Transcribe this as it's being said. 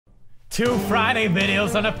2 Friday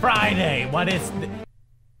videos on a Friday. What is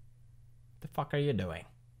the fuck are you doing?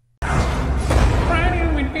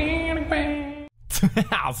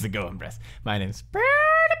 How's it going, Bress? My name's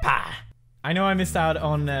PewDiePie. I know I missed out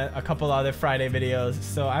on a couple other Friday videos,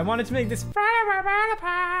 so I wanted to make this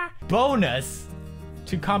Friday bonus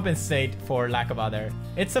to compensate for lack of other.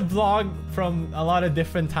 It's a vlog from a lot of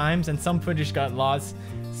different times and some footage got lost.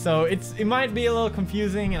 So it might be a little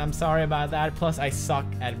confusing and I'm sorry about that. Plus I suck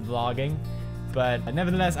at vlogging. But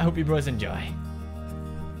nevertheless, I hope you bros enjoy.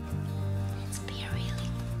 Let's be really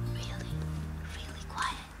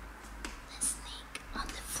quiet. Let's sneak on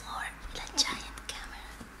the floor with a giant camera.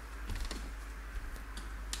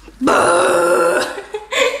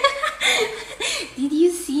 Did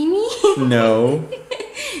you see me? No.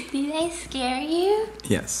 Did I scare you?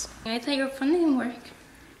 Yes. I thought your phone didn't work.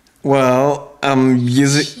 Well, I'm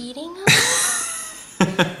using. Cheating on me?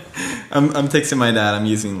 I'm texting my dad. I'm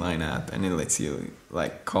using Line app, and it lets you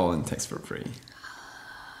like call and text for free.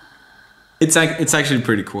 It's actually a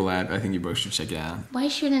pretty cool app. I think you both should check it out. Why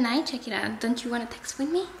shouldn't I check it out? Don't you want to text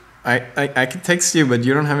with me? I could text you, but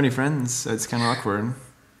you don't have any friends, so it's kind of awkward.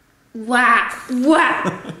 Wow!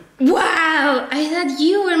 Wow! I thought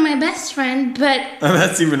you were my best friend, but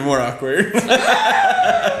That's even more awkward. how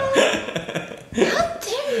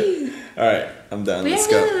dare you? All right, I'm done. Let's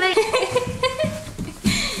go.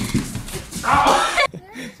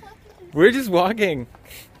 We're just walking.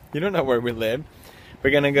 You don't know where we live.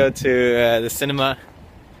 We're gonna go to the cinema.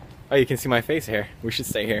 Oh, you can see my face here. We should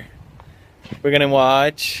stay here. We're gonna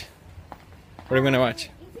watch. What are we gonna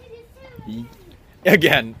watch?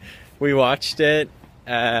 Again, we watched it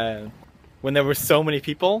when there were so many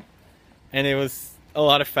people, and it was a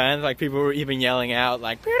lot of fans. Like people were even yelling out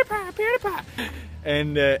like PewDiePie, PewDiePie,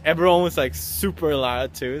 and everyone was like super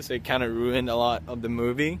loud too. So it kind of ruined a lot of the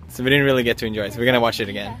movie. So we didn't really get to enjoy it. So we're gonna watch it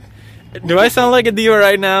again. Do I sound like a diva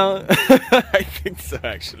right now? I think so,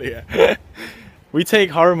 actually. Yeah. We take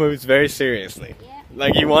horror movies very seriously.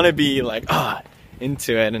 Like you want to be like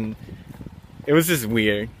into it, and it was just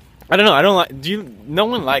weird. I don't know. I don't like. No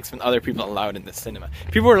one likes when other people are loud in the cinema.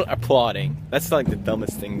 People are applauding. That's like the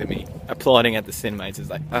dumbest thing to me. Applauding at the cinema. It's just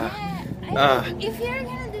like If you're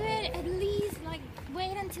gonna do it, at least like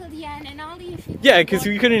wait until the end and only if you. Yeah, because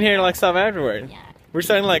we couldn't hear like stuff afterward. Yeah. We're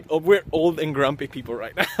sounding like we're old and grumpy people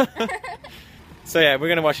right now. So yeah, we're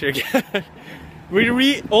gonna watch it again. We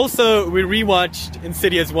rewatched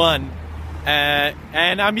Insidious 1,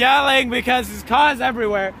 and I'm yelling because there's cars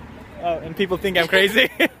everywhere. Oh, and people think I'm crazy.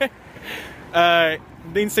 The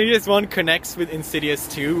Insidious 1 connects with Insidious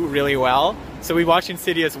 2 really well. So we watched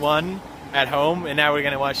Insidious 1 at home, and now we're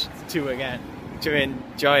gonna watch 2 again to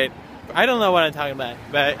enjoy it. I don't know what I'm talking about,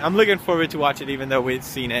 but I'm looking forward to watch it even though we've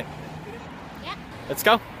seen it. Yeah. Let's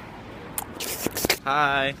go.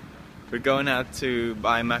 Hi. We're going out to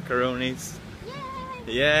buy macaronis.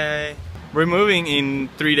 Yay! Yay. We're moving in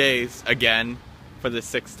 3 days again for the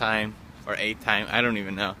 6th time or 8th time. I don't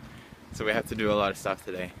even know. So we have to do a lot of stuff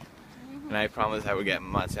today. And I promised I would get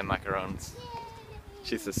mutts and macarons.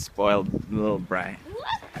 She's a spoiled little brat.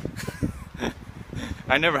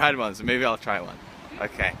 I never had one, so maybe I'll try one.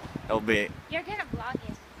 Okay, it'll be... You're gonna vlog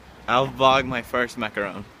it. I'll vlog my first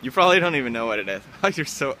macaron. You probably don't even know what it is. You're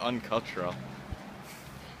so uncultural.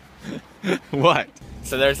 What?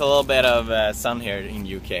 So there's a little bit of sun here in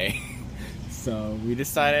UK. So we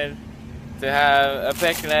decided to have a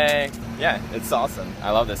picnic. Yeah, it's awesome.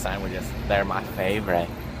 I love the sandwiches. They're my favorite.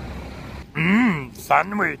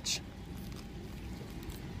 Sandwich.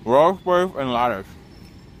 Roast beef and lettuce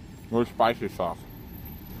with spicy sauce.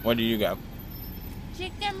 What do you got?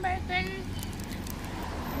 Chicken bacon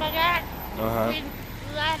baguette with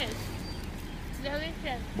lettuce. It's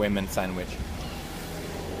delicious. Women's sandwich.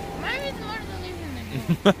 Mine is more delicious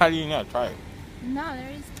than yours. How do you not try it? No,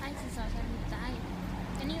 there is spicy sauce. I will die.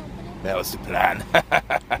 Can you open it? That was the plan.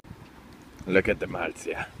 Look at the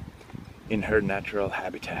Marcia in her natural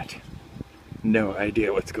habitat. No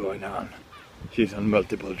idea what's going on. She's on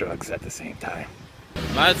multiple drugs at the same time.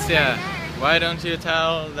 Marcia, why don't you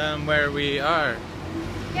tell them where we are?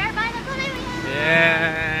 You're by the pavilion.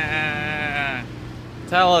 Yeah!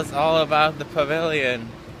 Tell us all about the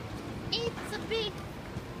pavilion. It's a big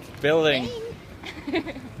Building. thing.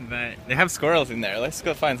 But they have squirrels in there. Let's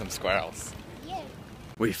go find some squirrels. Yeah.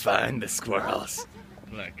 We find the squirrels.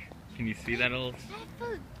 Look, can you see that little... I have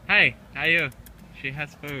food. Hey, how are you? She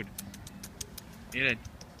has food. Eat it.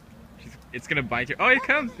 It's gonna bite you. Oh, it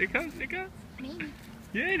comes! It comes! It comes! Maybe.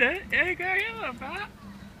 You eat it! Here you go, here, pal!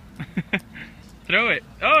 Throw it!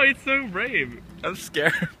 Oh, it's so brave! I'm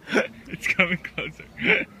scared. It's coming closer.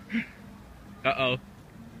 Uh-oh.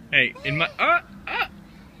 Hey, in my...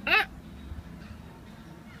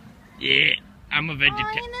 Yeah, I'm a Oh,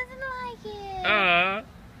 vegetarian. he doesn't like it. Oh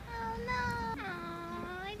no.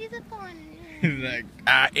 Oh, I disappointed. He's like,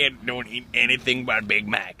 I don't eat anything but Big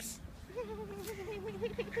Macs.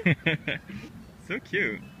 So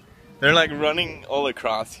cute. They're like running all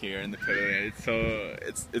across here in the pavilion.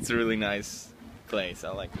 It's a really nice place. I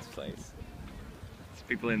like this place. There's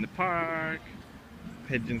people in the park.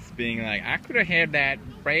 Pigeons being like, I could have had that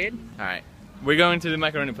bread. Alright. We're going to the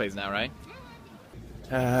macaroni place now, right?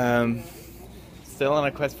 Still on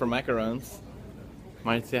a quest for macarons.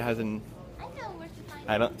 Marcia hasn't. I know where to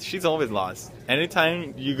find She's always lost.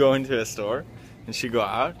 Anytime you go into a store and she go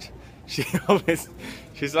out,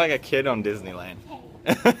 she's like a kid on Disneyland.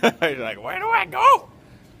 She's like, where do I go?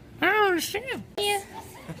 I don't understand. Yeah.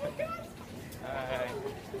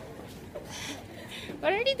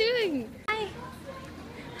 What are you doing? Hi.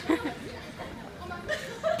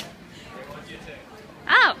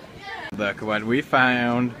 Oh. Look what we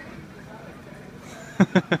found.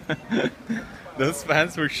 Those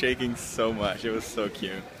fans were shaking so much. It was so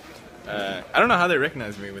cute. I don't know how they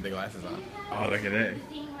recognized me with the glasses on. Oh, look at it.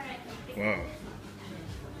 Whoa.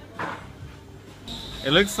 It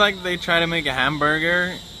looks like they try to make a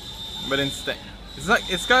hamburger, but instead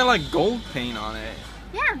it's got like gold paint on it.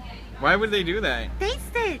 Yeah. Why would they do that?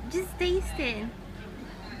 Taste it. Just taste it.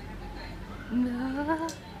 No.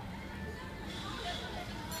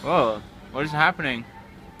 Whoa, what is happening?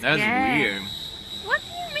 That's Yeah. weird. What do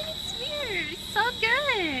you mean it's weird? It's so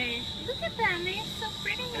good. Look at them. They're so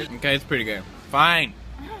pretty. Okay, it's pretty good. Fine.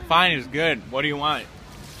 Fine is good. What do you want?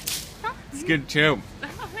 It's good too.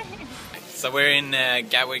 So we're in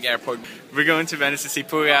Gatwick Airport. We're going to Venice to see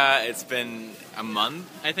Puya. It's been a month,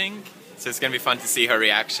 I think. So it's going to be fun to see her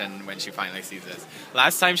reaction when she finally sees us.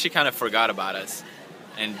 Last time she kind of forgot about us.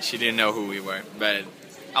 And she didn't know who we were. But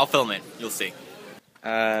I'll film it. You'll see.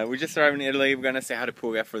 We just arrived in Italy. We're going to say hi to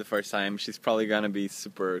Puya for the first time. She's probably going to be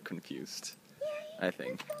super confused, I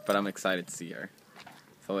think. But I'm excited to see her.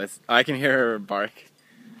 So I can hear her bark.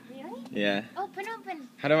 Really? Yeah. Open.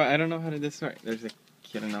 How do I don't know how to do this work. There's a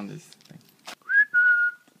kitten on this thing.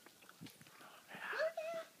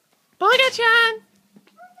 Puya-chan!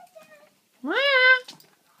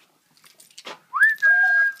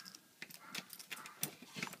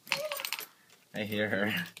 I hear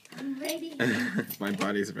her. I'm ready. My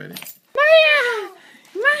body's ready. Maya!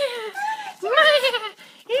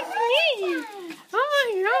 It's me! Oh my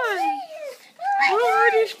god! Who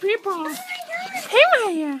are these people? Hey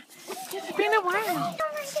Maya! It's been a while.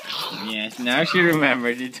 Yes, now she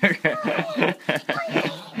remembered. You took her.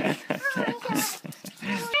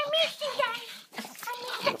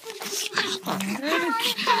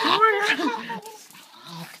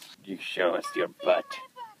 You show us your butt.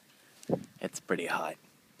 It's pretty hot.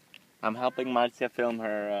 I'm helping Marcia film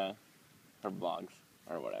her vlogs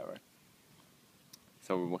or whatever.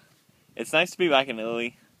 So it's nice to be back in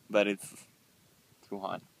Italy, but it's too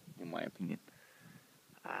hot in my opinion.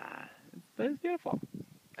 But it's beautiful.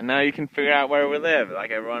 And now you can figure out where we live, like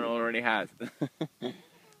everyone already has.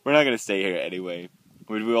 We're not gonna stay here anyway.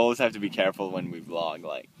 We always have to be careful when we vlog,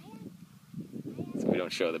 like, so we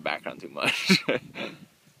don't show the background too much.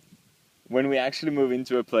 When we actually move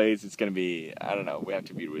into a place, it's gonna be, I don't know, we have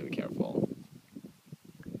to be really careful.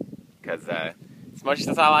 Because as much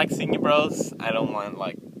as I like seeing you bros, I don't want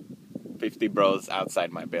like 50 bros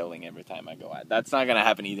outside my building every time I go out. That's not gonna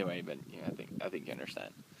happen either way, but yeah, I think you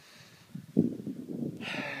understand.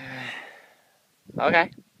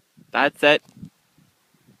 Okay, that's it.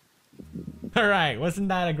 Alright, wasn't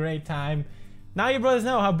that a great time? Now you brothers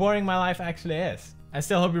know how boring my life actually is. I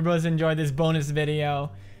still hope you brothers enjoyed this bonus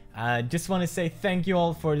video. Just want to say thank you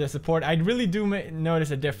all for the support. I really do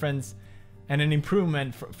notice a difference and an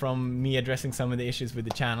improvement from me addressing some of the issues with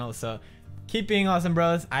the channel. So keep being awesome,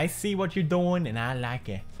 bros. I see what you're doing and I like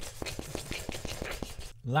it.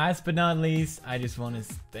 Last but not least, I just want to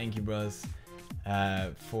thank you, bros,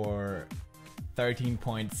 for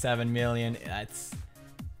 13.7 million. That's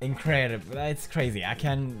incredible. That's crazy. I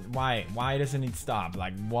can. Why doesn't it stop?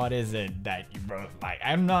 Like, what is it that you bro like?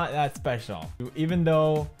 I'm not that special. Even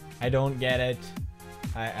though I don't get it,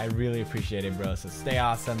 I really appreciate it, bro. So stay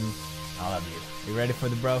awesome. I love you. You ready for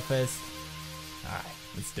the BROFIST? Alright,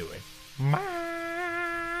 let's do it.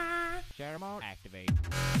 Share mode activate.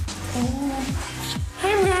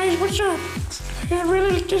 Hey guys, what's up?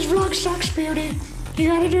 This vlog sucks, Beauty. You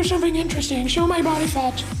gotta do something interesting. Show my body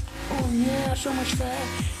fat. Oh yeah, so much fat.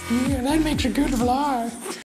 Yeah, that makes a good vlog.